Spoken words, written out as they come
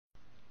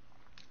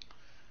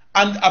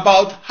and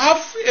about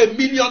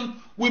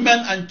 500,000 women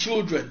and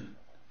children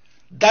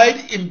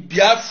died in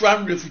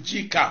Biafran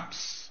refugee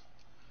camps.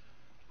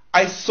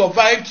 I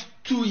survived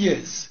 2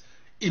 years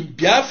in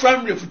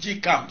Biafran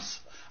refugee camps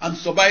and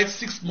survived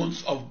 6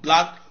 months of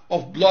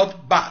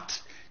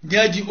bloodbath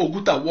near the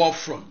Oguta war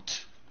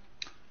front.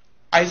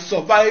 I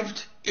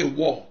survived a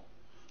war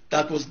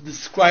that was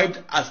described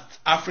as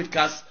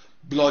Africa's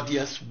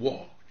bloodiest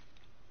war.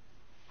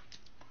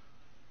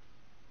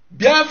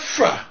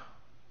 Biafra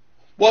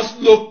was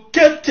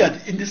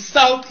located in the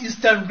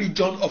southeastern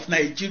region of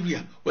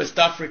Nigeria, West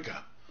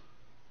Africa.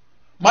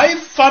 My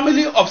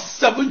family of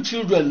 7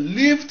 children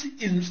lived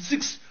in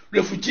 6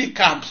 refugee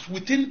camps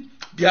within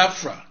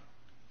Biafra.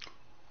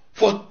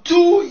 For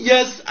 2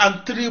 years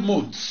and 3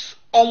 months,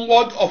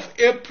 onward of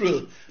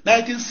April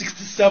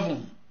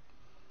 1967,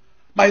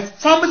 my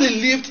family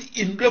lived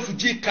in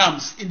refugee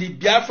camps in the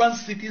Biafran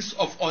cities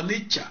of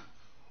Onitsha,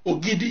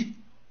 Ogidi,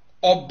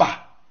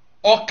 Oba,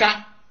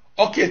 Oka,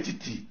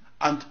 Oketiti,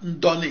 and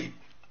Ndone.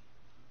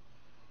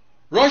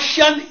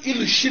 Russian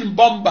Ilyushin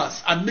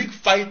bombers and MiG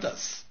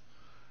fighters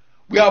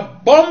were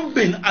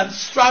bombing and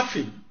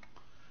strafing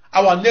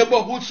our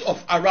neighborhoods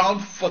of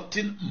around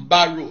 14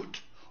 Mba Road,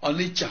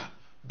 Onitsha,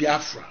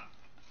 Biafra.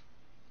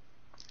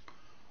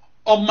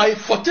 On my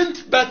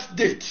 14th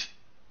birthday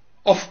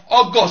of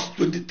August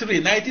 23,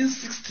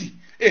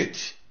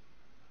 1968,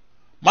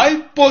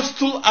 my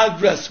postal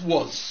address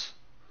was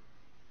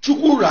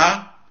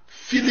Chukura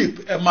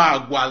PHILIP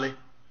EMEAGWALI,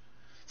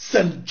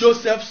 St.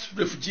 Joseph's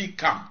Refugee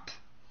Camp,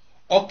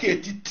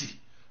 Oketiti,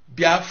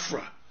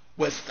 Biafra,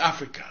 West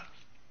Africa.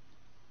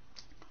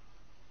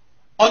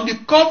 On the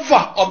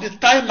cover of the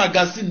Time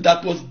magazine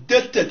that was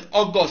dated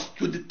August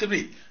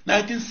 23,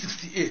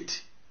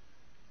 1968,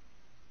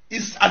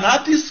 is an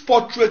artist's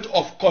portrait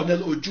of Colonel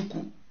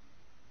Ojukwu,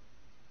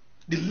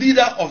 the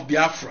leader of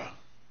Biafra.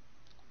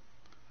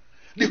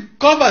 The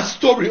cover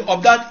story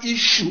of that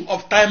issue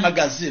of Time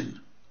magazine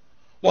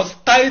was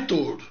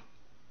titled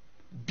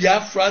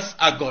Biafra's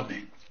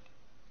Agony.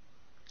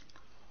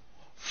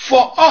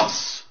 For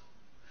us,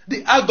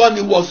 the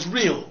agony was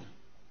real.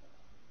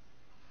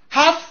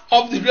 Half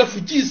of the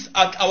refugees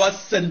at our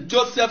St.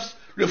 Joseph's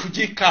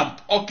refugee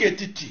camp,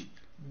 Oketiti,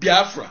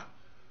 Biafra,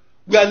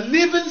 were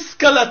living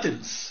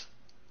skeletons.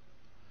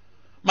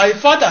 My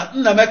father,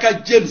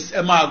 Nnameka James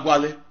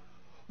Emeagwali,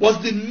 was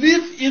the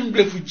live-in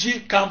refugee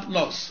camp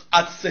nurse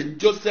at St.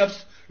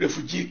 Joseph's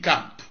refugee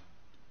camp.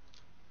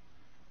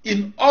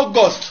 In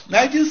August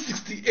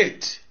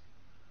 1968,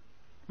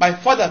 my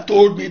father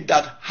told me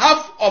that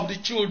half of the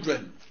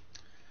children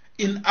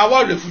in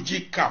our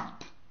refugee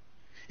camp,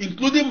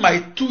 including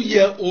my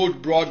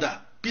 2-year-old brother,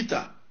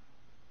 Peter,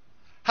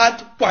 had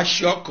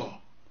kwashiorkor,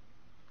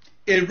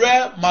 a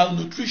rare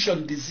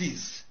malnutrition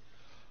disease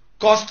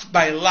caused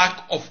by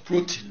lack of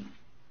protein.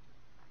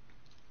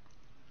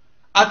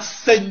 At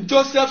St.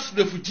 Joseph's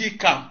refugee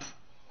camp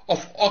of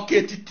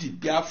Oketiti,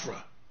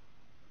 Biafra,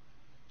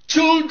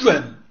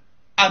 children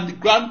and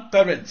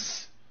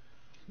grandparents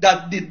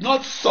that did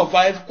not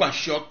survive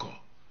kwashiorkor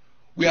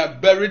were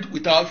buried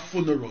without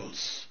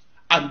funerals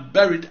and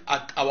buried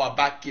at our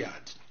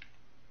backyard.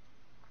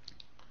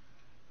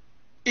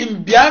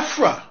 In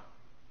Biafra,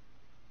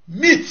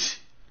 meat,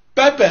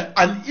 pepper,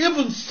 and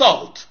even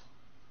salt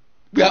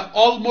were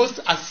almost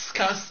as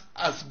scarce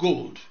as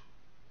gold.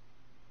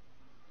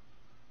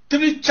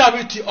 3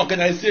 charity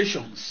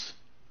organizations,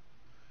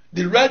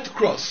 the Red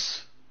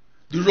Cross,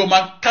 the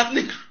Roman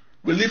Catholic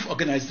Relief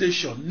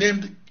Organization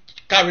named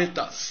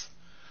Caritas,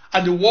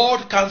 and the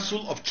World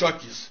Council of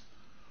Churches,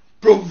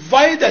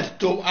 provided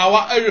to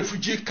our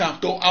refugee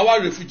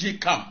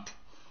camp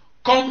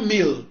corn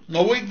meal,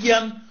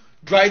 Norwegian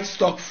dried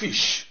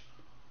stockfish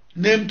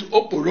named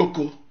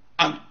oporoko,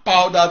 and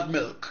powdered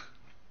milk.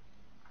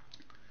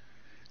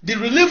 The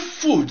relief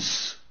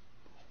foods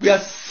were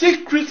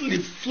secretly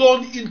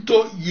flown into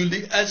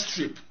Yuli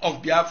airstrip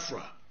of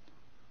Biafra.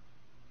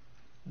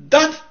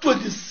 That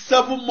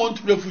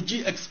 27-month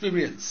refugee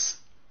experience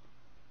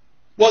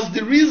was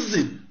the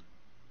reason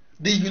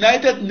the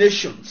United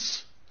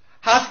Nations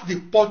has the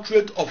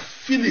portrait of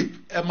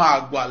PHILIP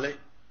EMEAGWALI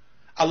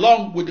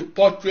along with the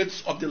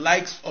portraits of the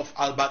likes of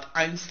Albert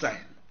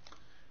Einstein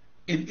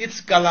in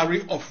its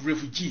gallery of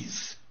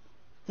refugees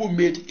who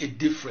made a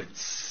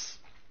difference.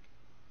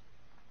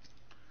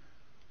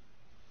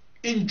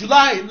 In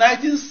July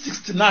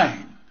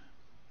 1969,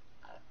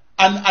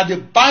 and at the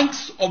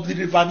banks of the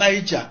River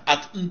Niger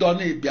at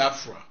Ndone,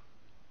 Biafra,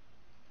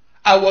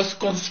 I was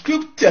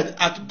conscripted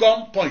at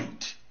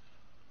gunpoint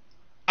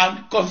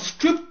and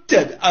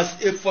conscripted as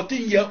a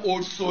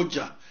 14-year-old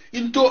soldier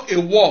into a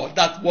war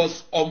that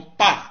was on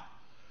par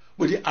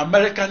with the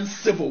American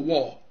Civil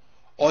War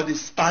or the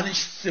Spanish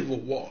Civil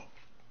War.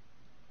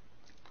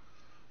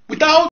 Without